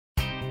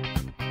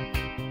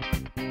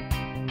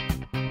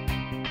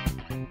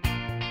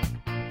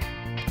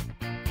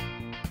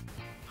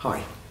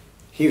Hi,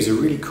 here's a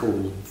really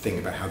cool thing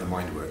about how the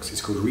mind works.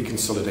 It's called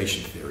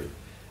Reconsolidation theory,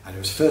 and it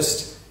was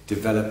first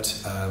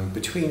developed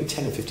between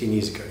 10 and 15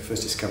 years ago,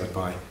 first discovered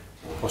by,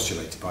 or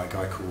postulated by a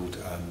guy called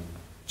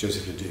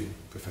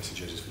Professor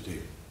Joseph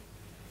Ledoux.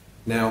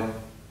 Now,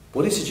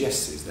 what it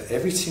suggests is that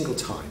every single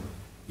time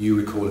you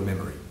recall a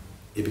memory,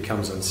 it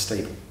becomes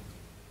unstable.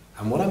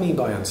 And what I mean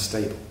by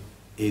unstable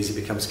is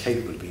it becomes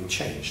capable of being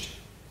changed.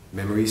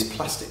 Memory is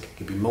plastic, it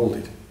can be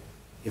moulded.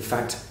 In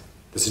fact,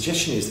 the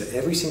suggestion is that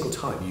every single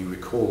time you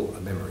recall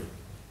a memory,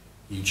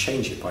 you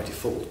change it by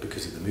default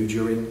because of the mood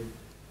you're in,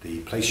 the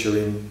place you're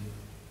in.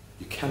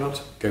 You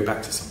cannot go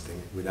back to something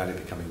without it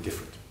becoming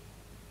different.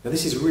 Now,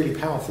 this is really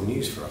powerful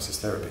news for us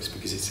as therapists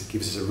because it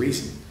gives us a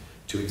reason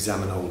to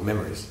examine old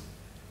memories.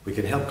 We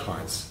can help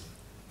clients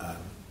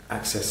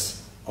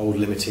access old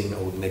limiting,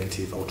 old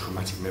negative, old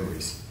traumatic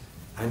memories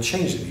and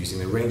change them using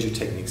the range of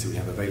techniques that we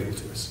have available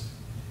to us.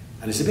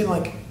 And it's a bit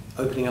like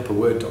opening up a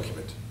Word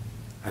document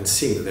and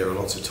seeing that there are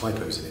lots of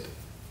typos in it,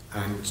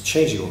 and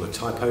changing all the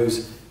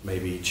typos,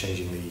 maybe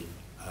changing the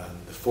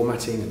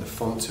formatting and the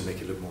font to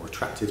make it look more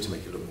attractive, to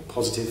make it look more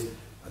positive,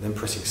 and then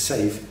pressing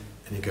save,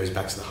 and it goes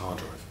back to the hard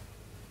drive.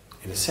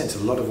 In a sense, a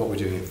lot of what we're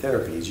doing in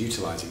therapy is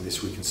utilising this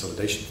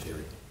reconsolidation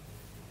theory.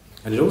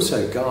 And it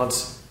also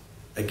guards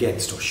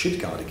against, or should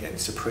guard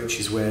against,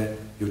 approaches where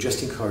you're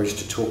just encouraged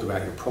to talk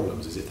about your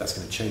problems as if that's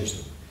going to change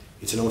them.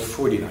 It's an old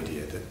Freudian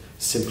idea that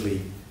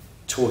simply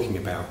talking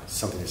about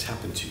something that's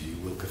happened to you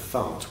will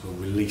cathart, will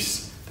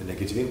release the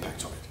negative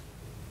impact of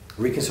it.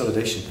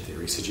 Reconsolidation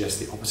theory suggests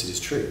the opposite is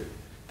true,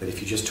 that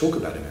if you just talk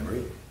about a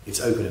memory,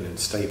 it's open and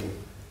unstable.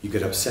 You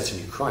get upset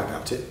and you cry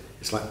about it.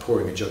 It's like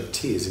pouring a jug of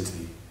tears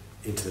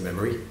into the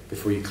memory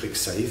before you click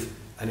save,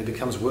 and it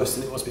becomes worse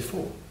than it was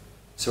before.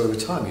 So over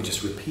time, you're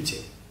just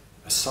repeating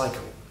a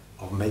cycle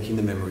of making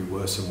the memory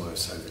worse and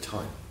worse over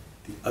time.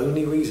 The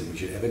only reason we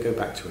should ever go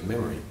back to a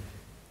memory,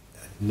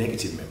 a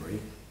negative memory,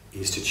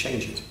 is to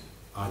change it,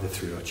 either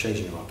through a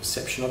changing of our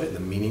perception of it, the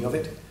meaning of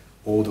it,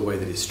 or the way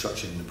that it's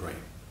structured in the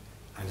brain.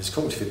 And as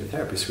cognitive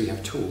hypnotherapists, we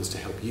have tools to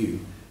help you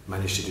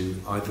manage to do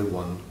either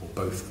one or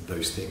both of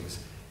those things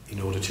in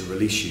order to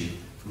release you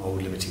from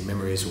old limiting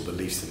memories or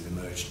beliefs that have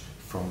emerged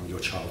from your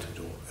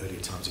childhood or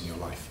earlier times in your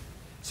life.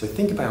 So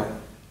think about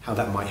how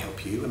that might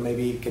help you, and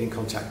maybe get in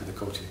contact with a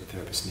cognitive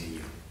hypnotherapist near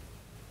you.